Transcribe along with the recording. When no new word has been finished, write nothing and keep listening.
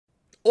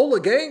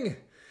Hola, gang!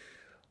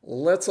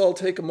 Let's all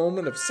take a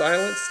moment of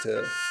silence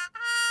to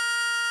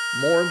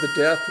mourn the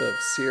death of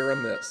Sierra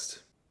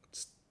Mist.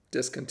 It's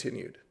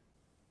discontinued.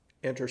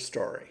 Enter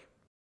Starry.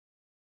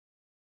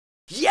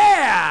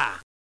 Yeah!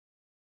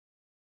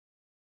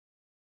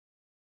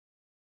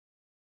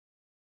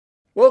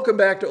 Welcome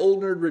back to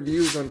Old Nerd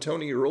Reviews. I'm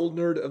Tony, your old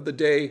nerd of the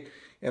day,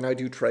 and I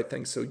do try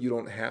things so you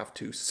don't have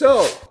to.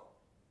 So,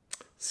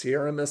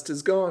 Sierra Mist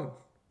is gone.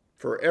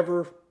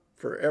 Forever,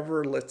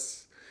 forever.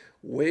 Let's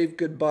wave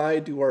goodbye,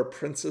 do our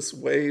princess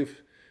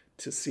wave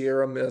to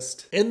Sierra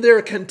Mist. In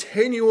their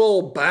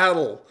continual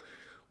battle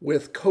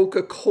with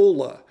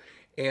Coca-Cola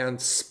and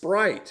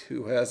Sprite,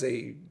 who has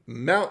a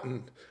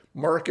mountain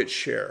market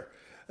share,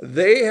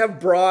 they have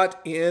brought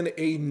in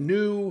a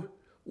new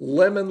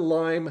lemon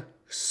lime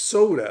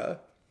soda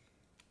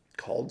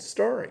called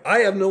Starry. I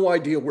have no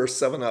idea where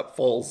 7-Up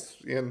falls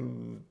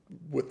in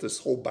with this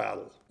whole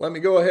battle. Let me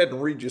go ahead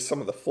and read you some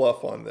of the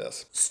fluff on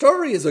this.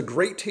 Starry is a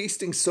great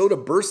tasting soda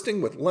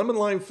bursting with lemon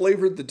lime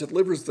flavor that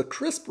delivers the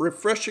crisp,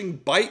 refreshing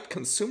bite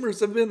consumers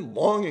have been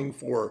longing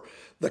for,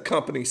 the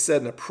company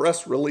said in a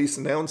press release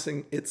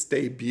announcing its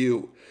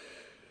debut.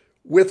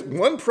 With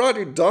one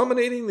product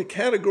dominating the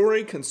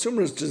category,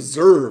 consumers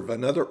deserve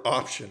another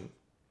option,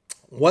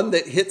 one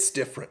that hits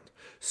different.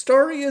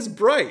 Starry is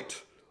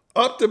bright,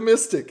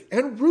 optimistic,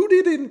 and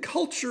rooted in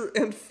culture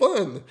and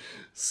fun,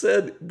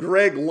 said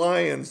Greg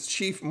Lyons,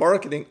 Chief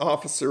Marketing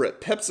Officer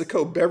at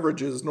PepsiCo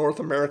Beverages North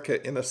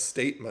America in a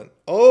statement.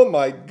 Oh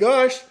my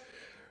gosh,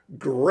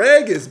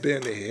 Greg has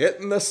been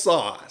hitting the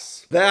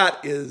sauce.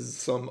 That is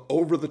some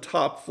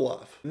over-the-top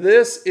fluff.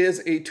 This is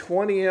a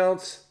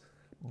 20-ounce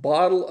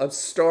bottle of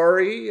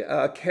Starry,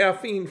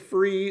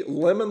 caffeine-free,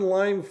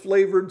 lemon-lime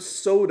flavored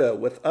soda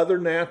with other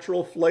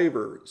natural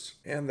flavors.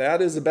 And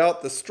that is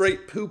about the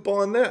straight poop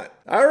on that.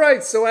 All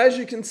right, so as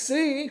you can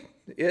see,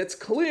 it's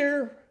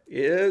clear.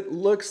 It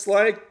looks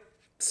like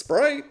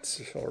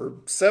Sprite or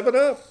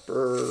 7-Up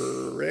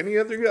or any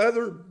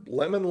other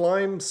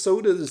lemon-lime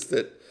sodas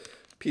that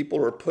people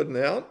are putting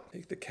out.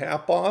 Take the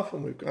cap off,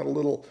 and we've got a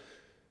little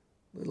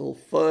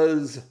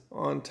fuzz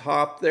on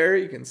top there.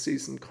 You can see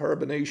some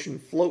carbonation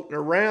floating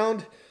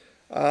around.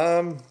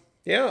 Yeah,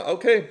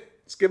 okay,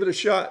 let's give it a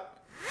shot.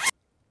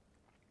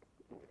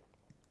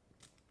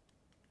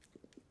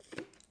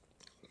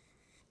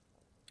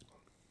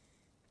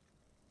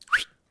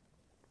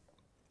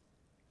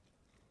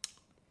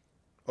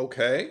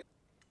 Okay.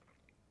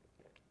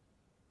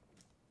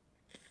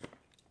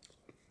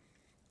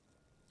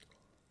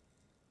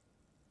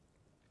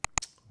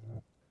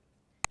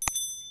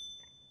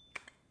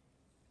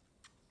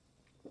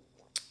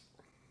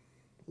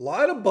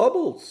 Lot of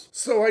bubbles.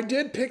 So I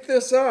did pick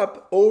this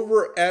up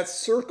over at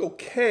Circle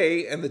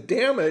K, and the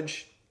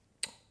damage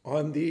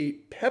on the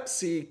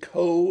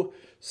PepsiCo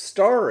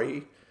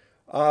Starry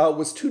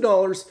was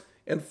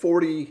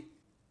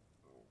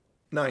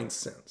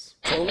 $2.49.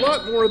 So a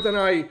lot more than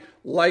I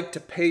like to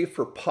pay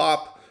for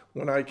pop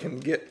when I can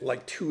get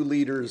like 2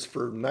 liters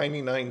for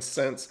 99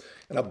 cents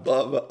and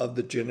above of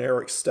the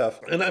generic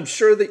stuff. And I'm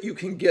sure that you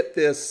can get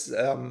this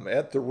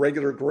at the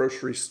regular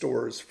grocery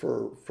stores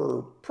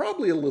for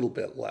probably a little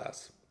bit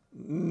less.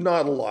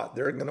 Not a lot.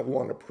 They're going to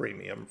want a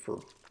premium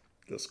for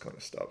this kind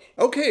of stuff.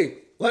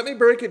 Okay, let me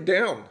break it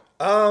down.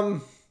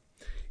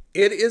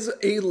 It is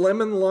a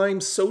lemon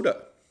lime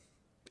soda.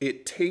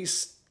 It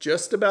tastes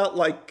just about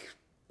like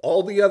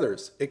all the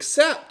others,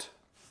 except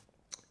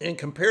in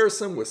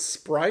comparison with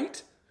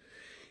Sprite,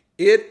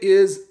 it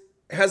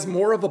has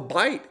more of a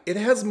bite. It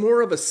has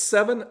more of a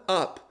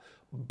 7-Up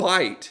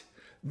bite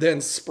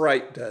than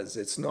Sprite does.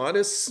 It's not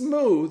as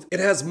smooth. It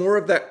has more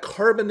of that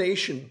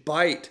carbonation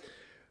bite,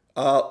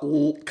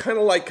 kind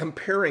of like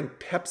comparing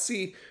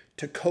Pepsi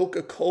to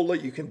Coca-Cola.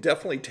 You can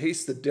definitely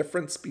taste the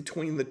difference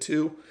between the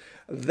two.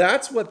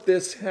 That's what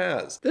this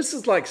has. This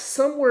is like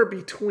somewhere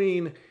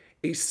between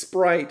a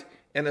Sprite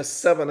and a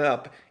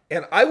 7-Up.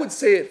 And I would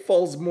say it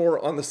falls more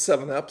on the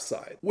 7-Up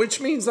side,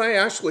 which means I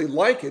actually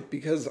like it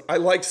because I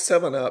like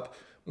 7-Up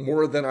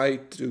more than I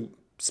do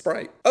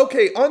Sprite.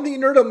 Okay, on the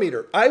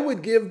Nerdometer, I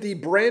would give the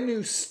brand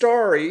new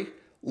Starry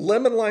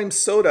lemon lime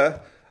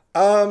soda,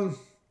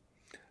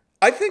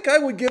 I think I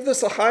would give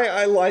this a high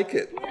I like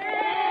it.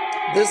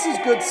 This is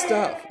good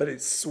stuff, but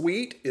it's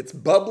sweet, it's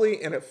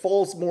bubbly, and it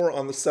falls more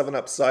on the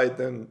 7-Up side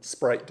than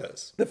Sprite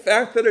does. The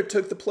fact that it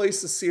took the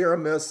place of Sierra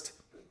Mist,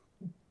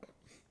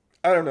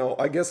 I don't know.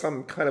 I guess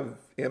I'm kind of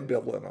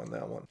ambivalent on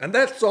that one. And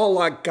that's all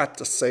I got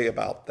to say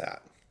about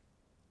that.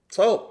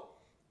 So,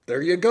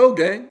 there you go,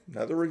 gang.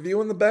 Another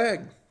review in the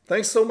bag.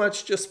 Thanks so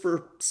much just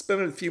for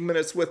spending a few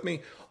minutes with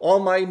me. All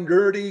my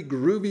nerdy,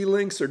 groovy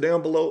links are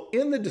down below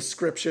in the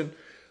description.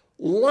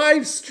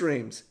 Live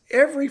streams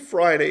every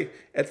Friday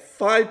at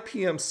 5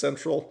 p.m.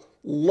 Central.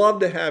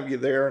 Love to have you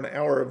there. An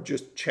hour of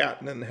just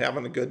chatting and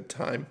having a good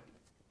time.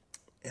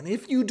 And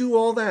if you do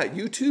all that,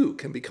 you too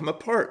can become a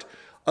part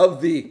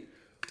of the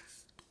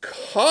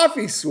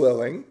coffee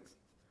swilling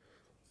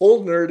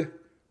old nerd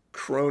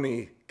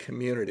crony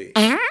community.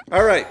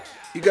 All right,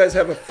 you guys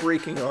have a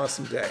freaking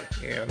awesome day,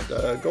 and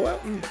go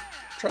out and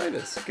try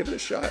this. Give it a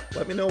shot.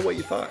 Let me know what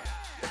you thought.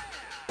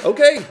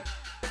 Okay.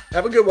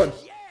 Have a good one.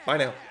 Bye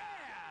now.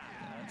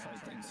 I try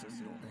things so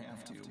you don't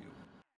have to.